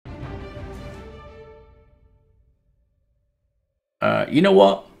You know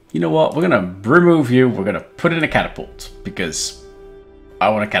what? You know what? We're gonna remove you. We're gonna put in a catapult because I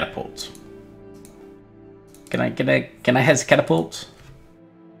want a catapult. Can I has a catapult?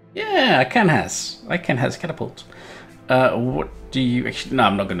 Yeah, I can has a catapult. What do you actually? No,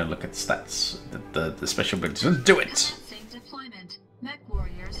 I'm not gonna look at the stats. The special abilities. Let's do it. Safe deployment. Mech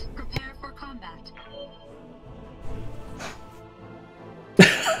warriors, prepare for combat.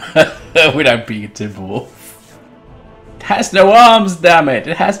 Without being a Timberwolf. It has no arms, damn it!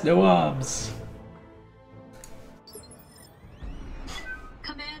 It has no arms.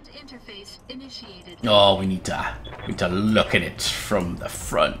 Command interface initiated. Oh, we need to look at it from the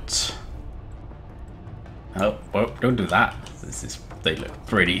front. Oh, don't do that. They look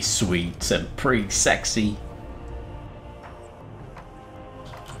pretty sweet and pretty sexy.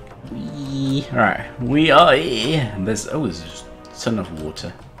 Alright, we are here. There's just a ton of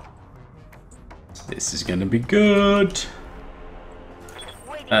water. This is gonna be good.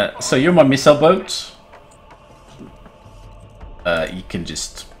 So you're my missile boat. You can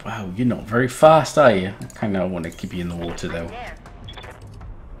just... Wow, you're not very fast, are you? I kind of want to keep you in the water, though.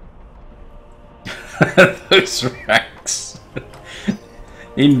 Those racks.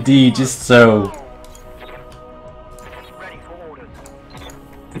 Indeed, just so.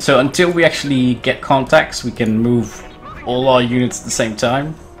 So until we actually get contacts, we can move all our units at the same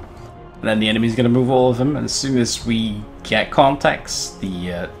time. And then the enemy's going to move all of them. And as soon as we get contacts,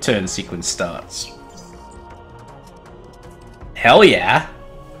 the turn sequence starts. Hell yeah!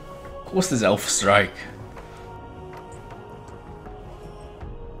 Of course there's Alpha Strike.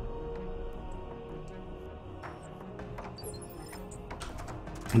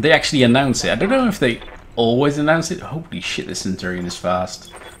 They actually announce it. I don't know if they always announce it. Holy shit, this Centurion is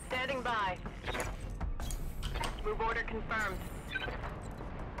fast. Standing by. Move order confirmed.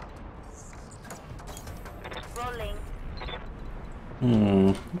 Rolling.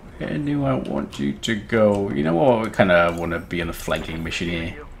 Where do I want you to go? You know what? We kind of want to be on a flanking mission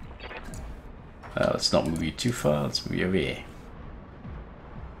here. Let's not move you too far. Let's move you over here.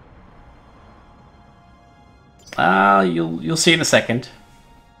 You'll see in a second.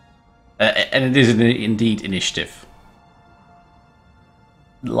 And it is indeed initiative.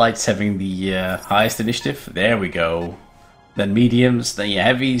 Lights having the highest initiative. There we go. Then mediums, then your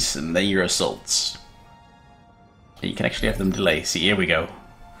heavies, and then your assaults. You can actually have them delay. See, here we go.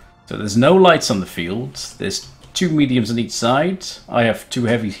 So there's no lights on the field. There's 2 mediums on each side. I have 2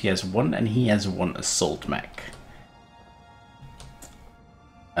 heavies. He has 1, and he has 1 assault mech.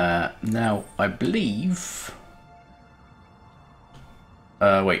 Now, I believe...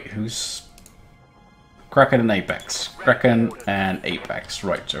 wait, who's... Kraken and Apex. Kraken and Apex.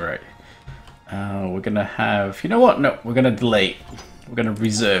 Right, alright. We're gonna have... You know what? No, we're gonna delay. We're gonna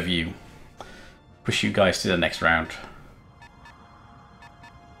reserve you. Push you guys to the next round.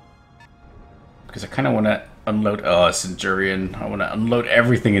 Because I kind of want to unload... Oh, Centurion. I want to unload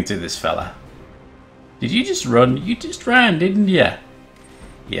everything into this fella. Did you just run? You just ran, didn't you?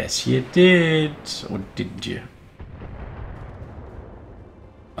 Yes, you did. Or didn't you?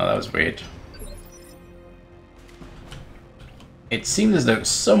 Oh, that was weird. It seemed as though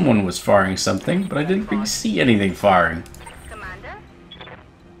someone was firing something, but I didn't really see anything firing. Commander?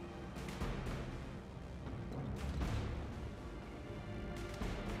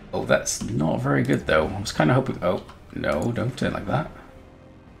 Oh, that's not very good, though. I was kind of hoping... Oh, no, don't turn like that.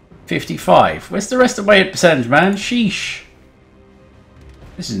 55. Where's the rest of my hit percentage, man? Sheesh.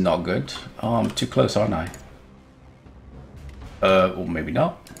 This is not good. Oh, I'm too close, aren't I? Or maybe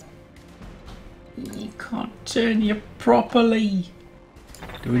not. You can't turn you properly.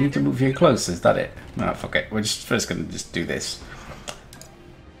 Do we need to move here close? Is that it? No, fuck it. We're just first gonna just do this.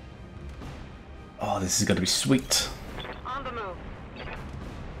 Oh, this is gonna be sweet. On the move.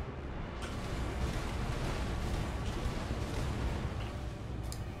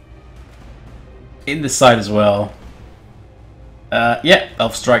 In this side as well. Yeah,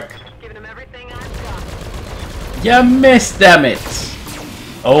 Elf Strike. Giving him everything I've got. You missed, damn it!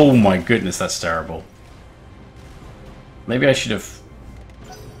 Oh my goodness, that's terrible. Maybe I should have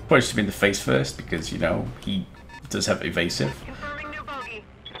punched him in the face first because, you know, he does have evasive. Confirming new bogey.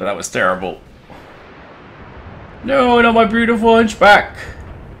 But that was terrible. No, not my beautiful hunchback!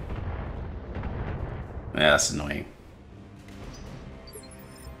 Yeah, that's annoying.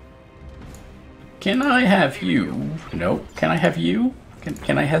 Can I have you? No. Can I have you?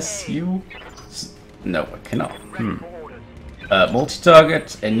 Can I have you? No, I cannot.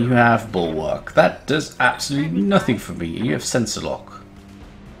 Multi-target, and you have Bulwark. That does absolutely nothing for me. You have Sensor Lock.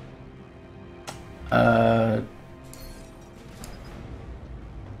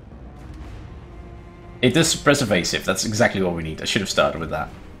 It does suppress evasive. That's exactly what we need. I should have started with that.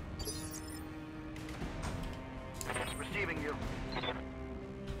 Receiving you.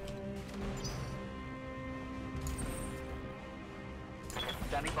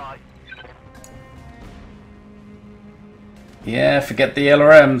 Standing by. Yeah, forget the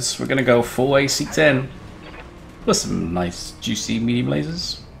LRMs. We're gonna go full AC-10. With some nice, juicy medium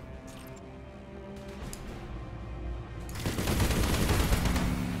lasers.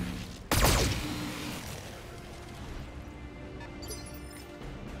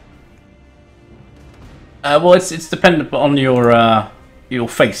 Well, it's dependent on your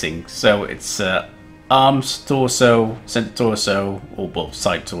facing. So it's arms, torso, center torso, or well,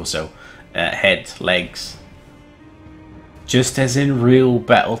 side torso, head, legs. Just as in real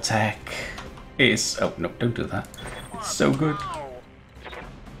BattleTech. Is oh no, don't do that. It's so good.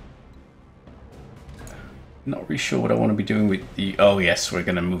 Not really sure what I want to be doing with the. Oh yes, we're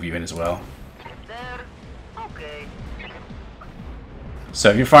gonna move you in as well. There. Okay. So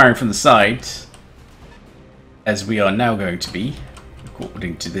if you're firing from the side, as we are now going to be,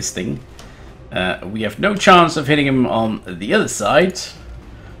 according to this thing, we have no chance of hitting him on the other side,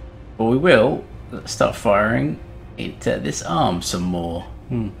 but we will start firing into this arm some more,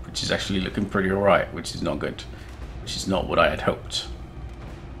 which is actually looking pretty alright, which is not good, which is not what I had hoped.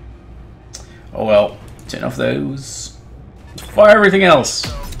 Oh well, turn off those, fire everything else.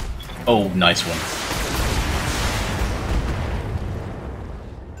 Oh, nice one.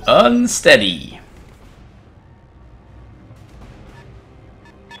 Unsteady.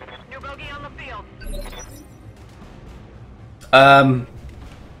 New bogey on the field.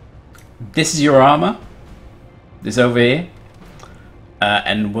 This is your armor. This over here.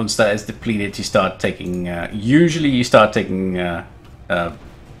 And once that is depleted, you start taking. Usually, you start taking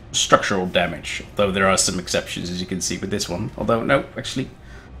structural damage. Though there are some exceptions, as you can see with this one. Although no, actually,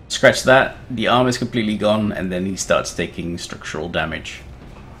 scratch that. The arm is completely gone, and then he starts taking structural damage.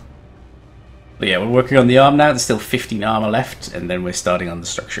 But yeah, we're working on the arm now. There's still 15 armor left, and then we're starting on the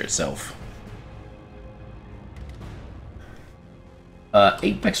structure itself.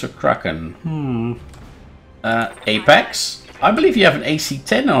 Apex or Kraken? Apex? I believe you have an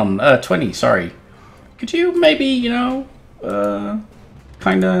AC-10 on. 20, sorry. Could you maybe, you know,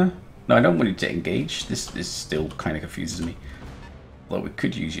 kinda... No, I don't want you to engage. This still kinda confuses me. Although we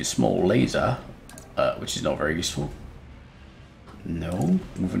could use your small laser, which is not very useful. No,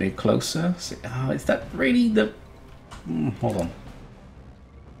 moving it closer. Is that really the... hold on.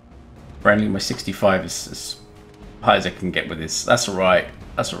 Apparently my 65 is as high as I can get with this. That's alright.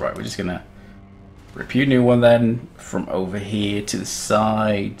 That's alright. We're just gonna rip you a new one then. From over here to the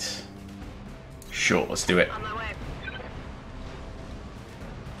side. Sure, let's do it. On my way.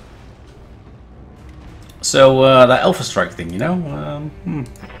 So, that Alpha Strike thing, you know?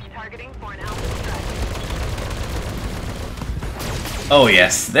 Targeting for an alpha strike. Oh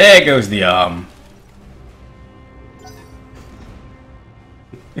yes, there goes the arm.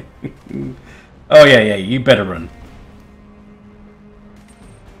 Oh yeah, you better run.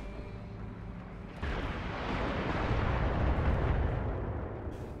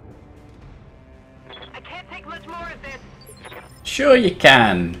 I can't take much more of this. Sure you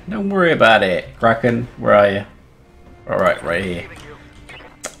can. Don't worry about it. Kraken, where are you? Alright, right here.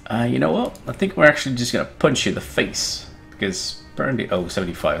 You know what? I think we're actually just gonna punch you in the face. Because apparently, oh,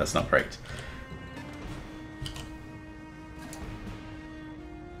 75, that's not great.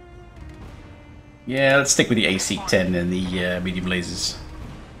 Yeah, let's stick with the AC-10 and the medium lasers.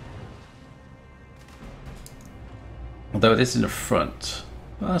 Although it is in the front.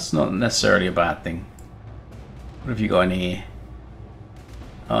 Well, that's not necessarily a bad thing. What have you got in here?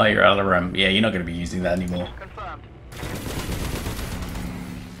 Oh, your LRM. Yeah, you're not going to be using that anymore. Confirmed.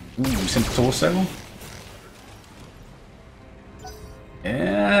 Ooh, center torso.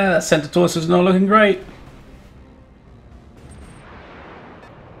 Yeah, that center torso's not looking great.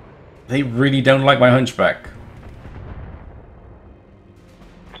 They really don't like my hunchback.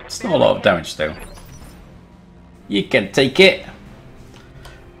 It's not a lot of damage though. You can take it.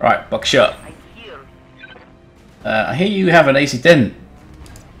 Right, buckshot. I hear. I hear you have an AC-10.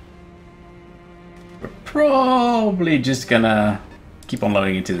 We're probably just gonna keep on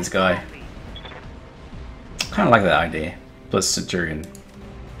loading into this guy. Kind of like that idea. Plus Centurion.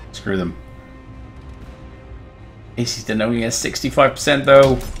 Screw them. AC-10 only has 65%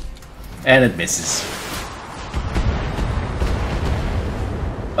 though. And it misses.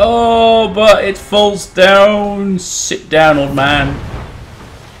 Oh, but it falls down. Sit down, old man.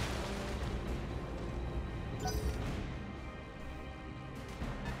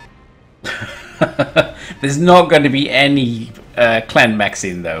 There's not going to be any clan max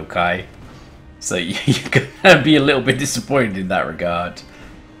in though, Kai. So you're gonna be a little bit disappointed in that regard.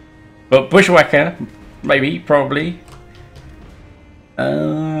 But Bushwhacker, maybe, probably.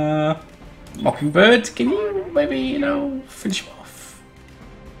 Mockingbird, can you maybe, you know, finish him off?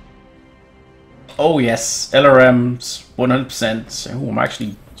 Oh yes, LRMs, 100%. Oh, I'm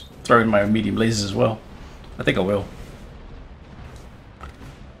actually throwing my medium lasers as well. I think I will.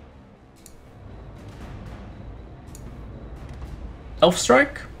 Elf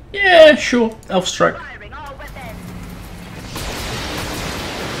Strike? Yeah, sure, Elf Strike.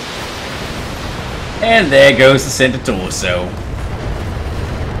 And there goes the center torso.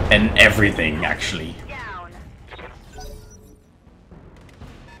 And everything, actually.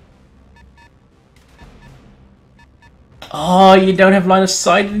 Oh, you don't have line of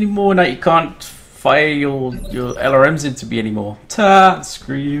sight anymore. Now you can't fire your LRMs into me anymore. Ta!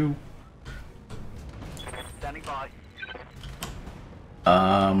 Screw you. Standing by.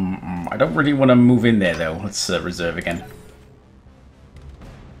 I don't really want to move in there though. Let's reserve again.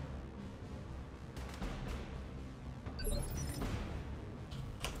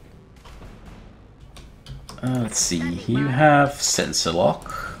 Let's see. You have sensor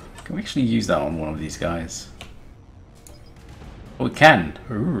lock. Can we actually use that on one of these guys? Oh, we can.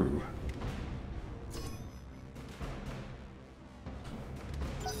 Ooh.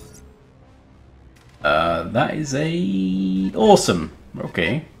 That is a awesome.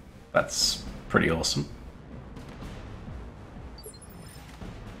 Okay, that's pretty awesome.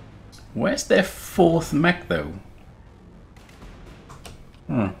 Where's their fourth mech though?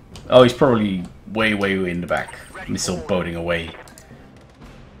 Oh, he's probably way in the back, missile boating away.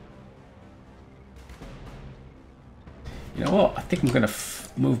 You know what? I think I'm gonna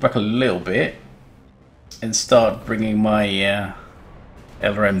move back a little bit and start bringing my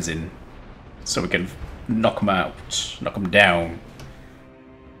LRMs in, so we can knock them out, knock them down.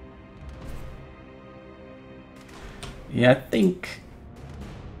 Yeah, I think.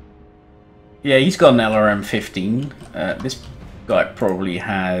 Yeah, he's got an LRM 15. This guy probably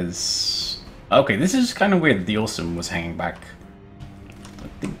has. Okay, this is kind of weird. The Awesome was hanging back. I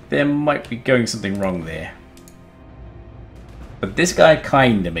think there might be going something wrong there. But this guy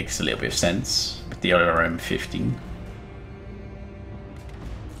kind of makes a little bit of sense with the LRM 15.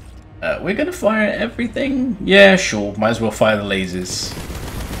 We're gonna fire everything? Yeah, sure. Might as well fire the lasers.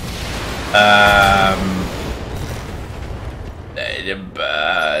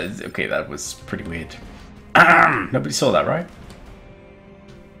 Okay, that was pretty weird. Nobody saw that, right?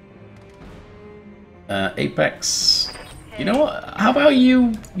 Apex. You know what? How about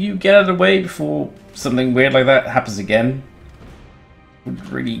you get out of the way before something weird like that happens again? Would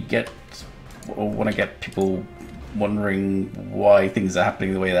really get, or want to get people wondering why things are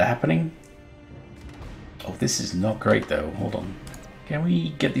happening the way they're happening. Oh, this is not great though. Hold on. Can we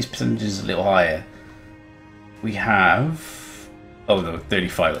get these percentages a little higher? We have... Oh, no,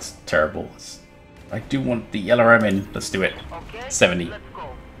 35. That's terrible. I do want the LRM in. Let's do it. Okay, 70. let's go.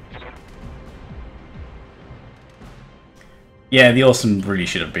 Yeah, the Awesome really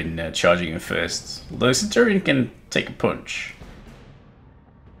should have been charging him first. Although Centurion can take a punch.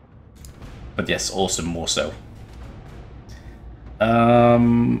 But yes, Awesome more so.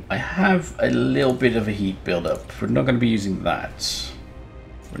 I have a little bit of a heat build-up. We're not going to be using that.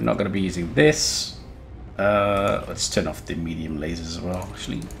 We're not going to be using this. Let's turn off the medium lasers as well.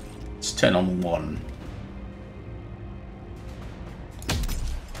 Actually, let's turn on one.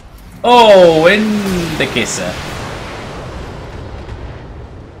 Oh, in the kisser.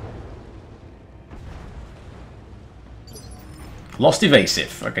 Lost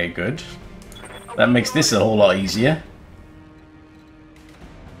evasive. Okay, good. That makes this a whole lot easier.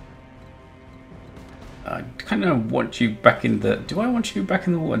 I kind of want you back in the... Do I want you back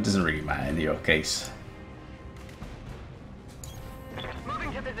in the war? It doesn't really matter in your case.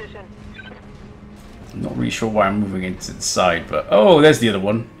 Moving to position. I'm not really sure why I'm moving into the side, but... Oh, there's the other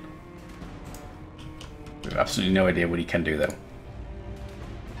one. We have absolutely no idea what he can do, though.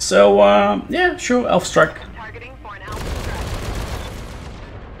 So, yeah, sure, Elf Strike. Targeting for an alpha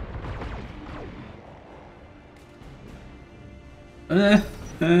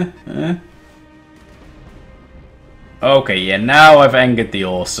strike. Okay, yeah, now I've angered the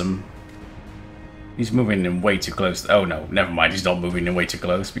Awesome. He's moving in way too close. Oh no, never mind, he's not moving in way too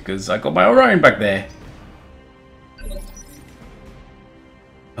close because I got my Orion back there.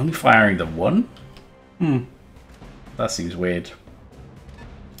 Only firing the one? That seems weird.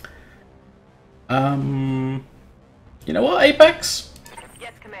 You know what, Apex?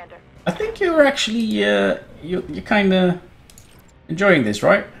 Yes, Commander. I think you're actually, you're kind of enjoying this,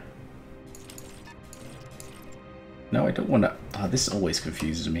 right? No, I don't want to... Oh, this always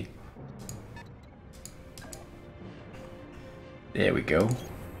confuses me. There we go.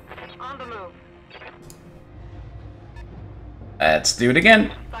 On the move. Let's do it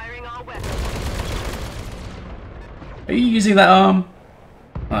again. Firing all weapons. Are you using that arm?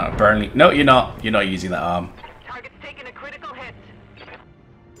 Oh, apparently. No, you're not. You're not using that arm. Target's taking a critical hit.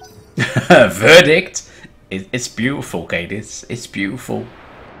 Verdict. It's beautiful, Kate. It's beautiful.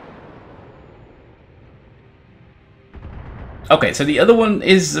 Okay, so the other one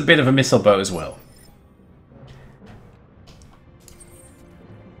is a bit of a missile boat as well.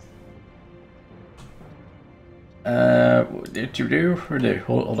 What did you do? Or do?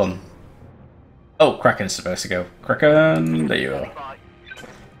 Hold on. Oh, Kraken's supposed to go. Kraken, there you are.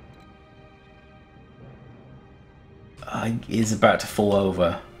 He is about to fall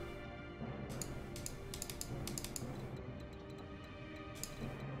over.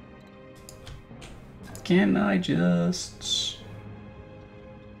 Can I just...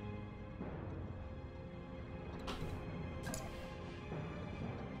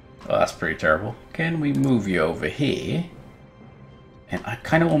 Oh, that's pretty terrible. Can we move you over here? And I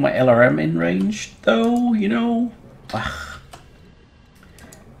kind of want my LRM in range, though, you know? Ugh.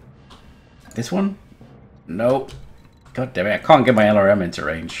 This one? Nope. God damn it, I can't get my LRM into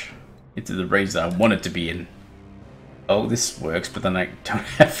range. Into the range that I want it to be in. Oh, this works, but then I don't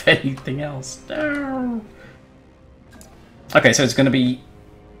have anything else. No. Okay, so it's going to be...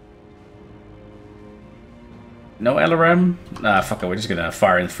 No LRM? Nah, fuck it, we're just going to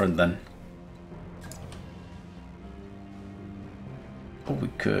fire in front then. Or we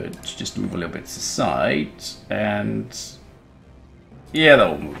could just move a little bit to the side, and... Yeah,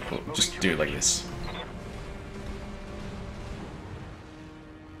 that'll move. We'll just do it like this.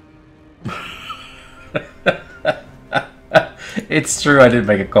 It's true, I did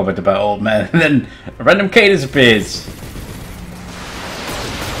make a comment about old man, and then a random cadence appears.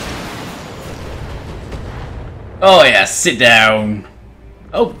 Oh yeah, sit down.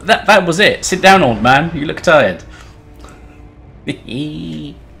 Oh, that was it. Sit down, old man. You look tired.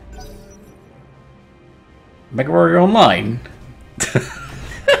 Mega Warrior Online?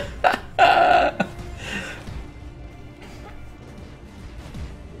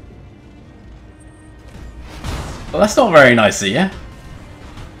 Well, that's not very nice of you.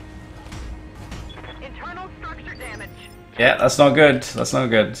 Internal structure damage. Yeah, that's not good. That's not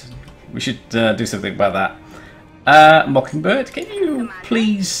good. We should do something about that. Mockingbird, can you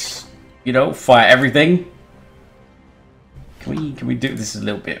please, you know, fire everything? Can we do this a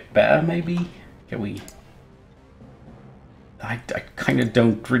little bit better, maybe? Can we? I kind of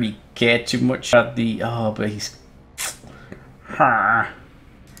don't really care too much about the... Oh, but he's...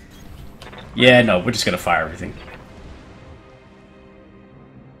 Yeah, no, we're just going to fire everything.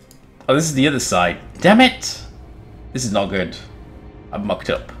 Oh, this is the other side. Damn it! This is not good. I'm mucked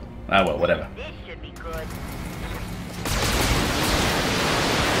up. Ah, well, whatever. This should be good.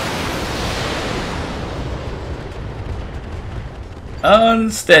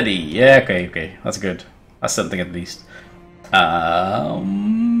 Unsteady. Yeah, okay. That's good. That's something at least.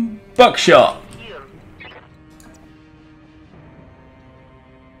 Buckshot. Here.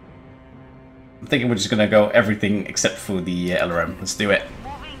 I'm thinking we're just gonna go everything except for the LRM. Let's do it.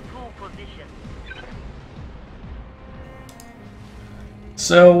 Moving to position.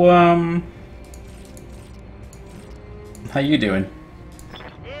 So, how you doing?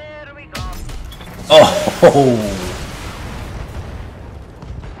 There we go. Oh!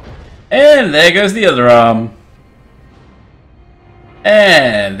 And there goes the other arm.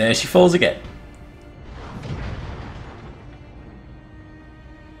 And there she falls again.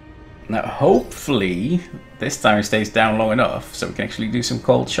 Now, hopefully, this time it stays down long enough so we can actually do some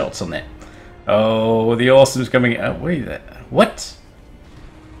cold shots on it. Oh, the awesome's coming out. Wait there. What?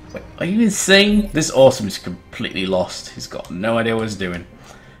 Wait, are you insane? This awesome is completely lost. He's got no idea what he's doing.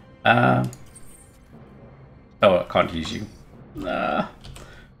 Oh, I can't use you.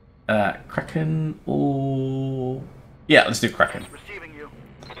 Kraken or... Yeah, let's do Kraken. Receiving you.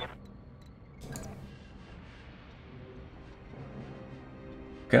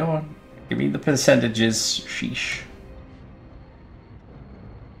 Go on. Give me the percentages. Sheesh.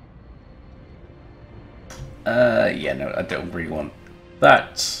 Yeah, no, I don't really want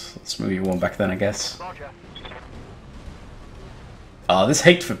that. Let's move you one back then, I guess. Roger. Oh, this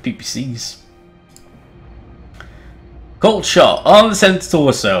hate for PPCs. Cold shot on the center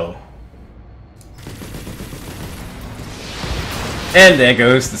torso. And there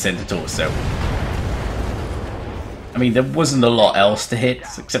goes the center torso. I mean, there wasn't a lot else to hit,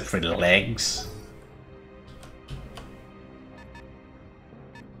 except for the legs.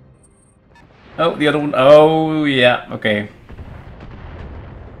 Oh, the other one. Oh, yeah, okay.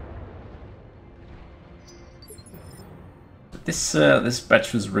 This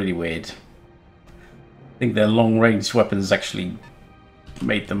batch was really weird. I think their long-range weapons actually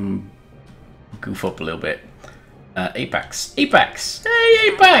made them goof up a little bit. Apex. Apex!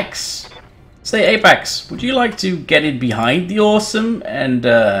 Hey, Apex! Say, Apex, would you like to get in behind the awesome and,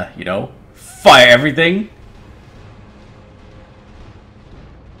 you know, fire everything?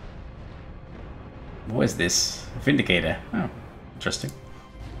 What is this? Vindicator. Oh, interesting.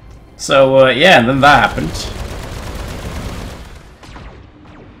 So, yeah, and then that happened.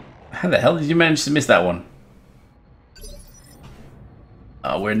 How the hell did you manage to miss that one?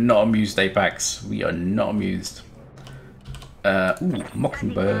 We're not amused, Apex. We are not amused. Ooh,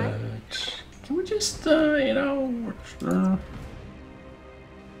 Mockingbird. Can we just, you know...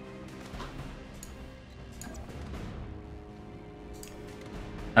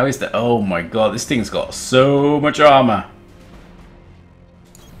 How is that? Oh my god, this thing's got so much armor.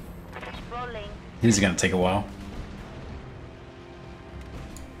 Rolling. This is gonna take a while.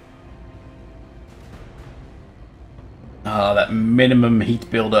 Ah, that minimum heat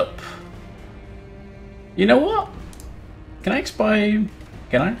build-up. You know what? Can I expire?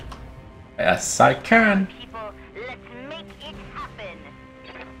 Can I? Yes, I can. People, let's make it happen.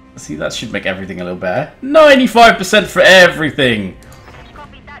 See, that should make everything a little better. 95% for everything!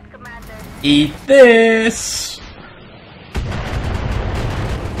 Copy that, Commander. Eat this!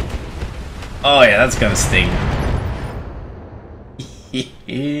 Oh yeah, that's gonna sting.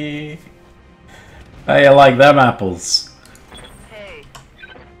 How you like them apples? Hey.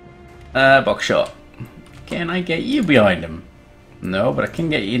 Buckshot. Can I get you behind him? No, but I can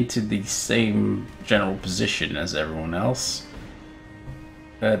get you into the same general position as everyone else.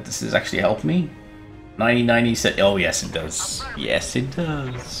 Does this actually help me? 90-90 set. Oh yes, it does. Yes, it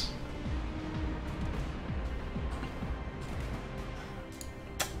does.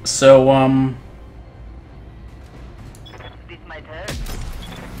 So, This might hurt.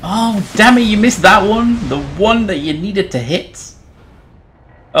 oh, damn it, you missed that one! The one that you needed to hit?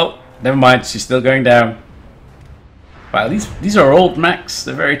 Oh, never mind, she's still going down. Wow, these are old mechs,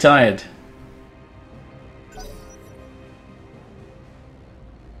 they're very tired.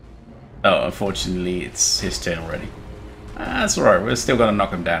 Oh, unfortunately, it's his turn already. That's alright, we're still gonna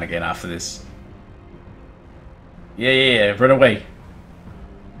knock him down again after this. Yeah, run away.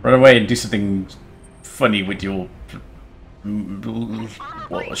 Run away and do something funny with your...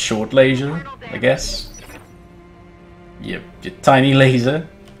 what, a short laser, I guess? Your tiny laser.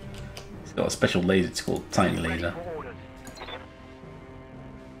 It's got a special laser, it's called tiny laser.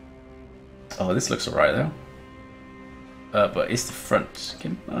 Oh, this looks alright though. But it's the front.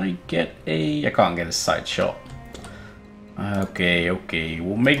 Can I get a... I can't get a side shot. Okay,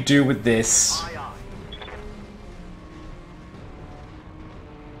 we'll make do with this.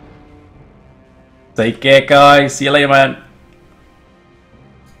 Take care, guys. See you later, man.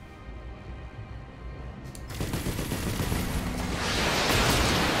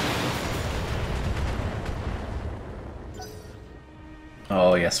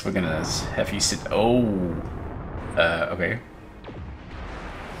 Oh, yes, we're gonna have you sit... Oh. Okay.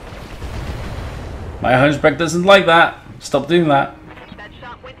 My hunchback doesn't like that. Stop doing that. That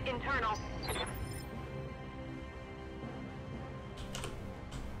shot went internal.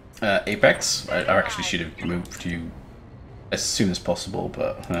 Apex. I actually should have moved you as soon as possible,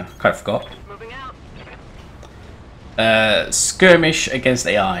 but kind of forgot. Moving out. Skirmish against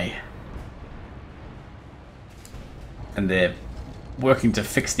AI. And they're working to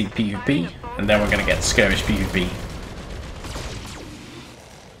fix the PvP, and then we're going to get Skirmish PvP.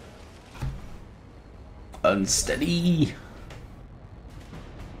 Unsteady.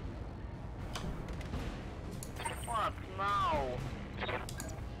 What now?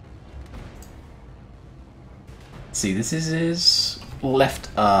 See, this is his left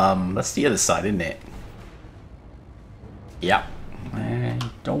arm. That's the other side, isn't it? Yeah. I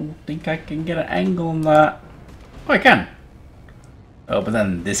don't think I can get an angle on that. Oh, I can. Oh, but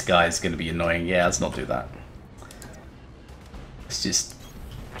then this guy's going to be annoying. Yeah, let's not do that. Let's just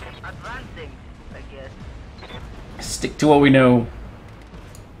Advancing, I guess. stick to what we know.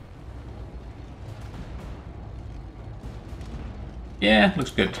 Yeah,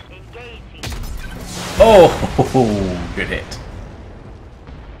 looks good. Engaging. Oh, good hit.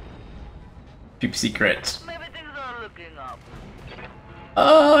 Peep secret. Maybe things are looking up.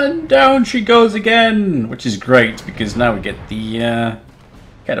 And down she goes again, which is great because now we get the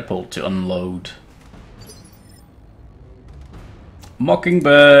catapult to unload.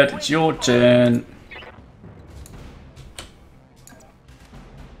 Mockingbird, it's your turn.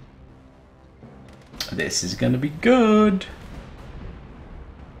 This is gonna be good.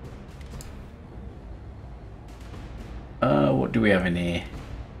 what do we have in here?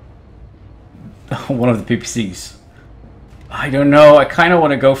 One of the PPCs. I don't know. I kind of want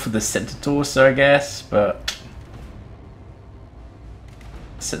to go for the center torso, I guess, but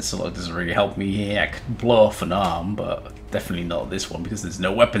sensor lock doesn't really help me here. I could blow off an arm, but definitely not this one because there's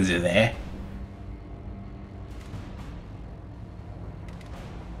no weapons in there.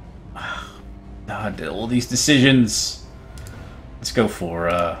 God, all these decisions. Let's go for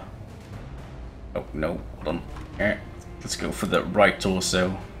oh no, hold on. Let's go for the right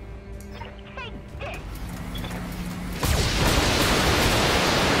torso.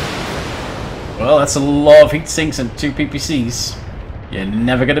 Well, that's a lot of heat sinks and 2 PPCs. You're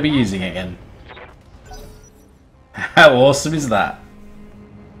never going to be using again. How awesome is that?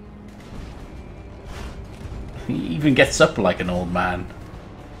 He even gets up like an old man.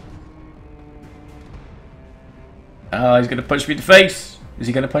 Oh, he's going to punch me in the face. Is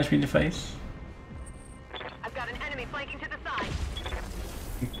he going to punch me in the face? I've got an enemy flanking to the side.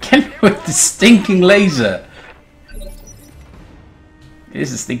 Get me with the stinking laser. It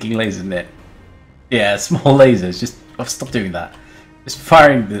is a stinking laser, isn't it? Yeah, small lasers. Just stop doing that. Just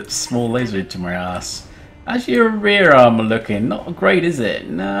firing the small laser into my ass. How's your rear armor looking? Not great, is it?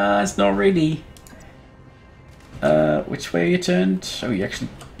 Nah, it's not really. Which way are you turned? Oh, you actually.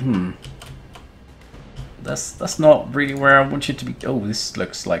 That's not really where I want you to be. Oh, this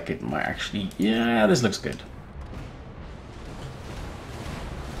looks like it might actually. Yeah, this looks good.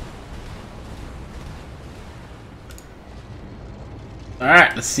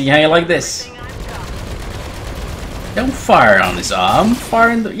 Alright, let's see how you like this. Don't fire it on his arm. Fire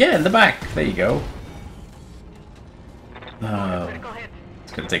in the in the back. There you go. Oh,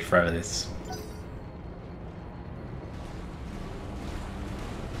 it's gonna take forever. This.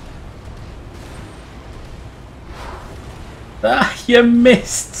 Ah, you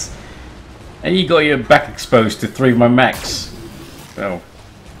missed. And you got your back exposed to 3 of my mechs. Oh,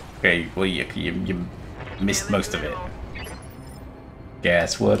 okay. Well, you missed most of it.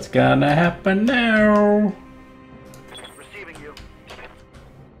 Guess what's gonna happen now? Receiving you.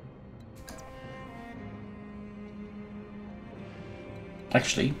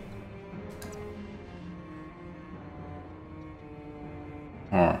 Actually.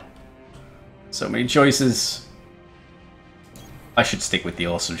 Huh. So many choices. I should stick with the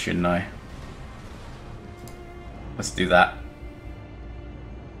awesome, shouldn't I? Let's do that.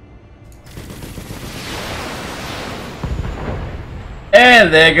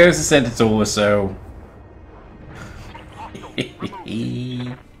 And there goes the center torso.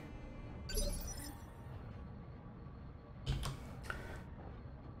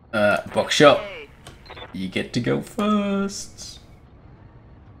 Box shot. You get to go first.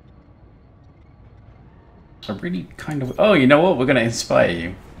 I really kind of. Oh, you know what? We're gonna inspire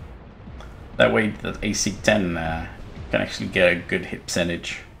you. That way, the AC-10 can actually get a good hit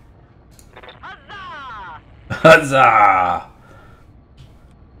percentage. Huzzah! Huzzah!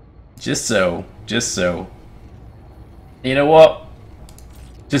 Just so. You know what?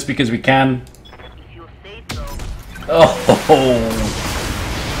 Just because we can. If you say so.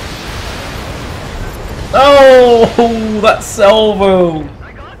 Oh, that salvo.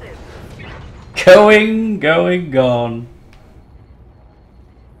 I got it. Gone.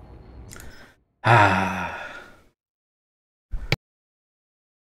 I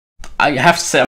have to say.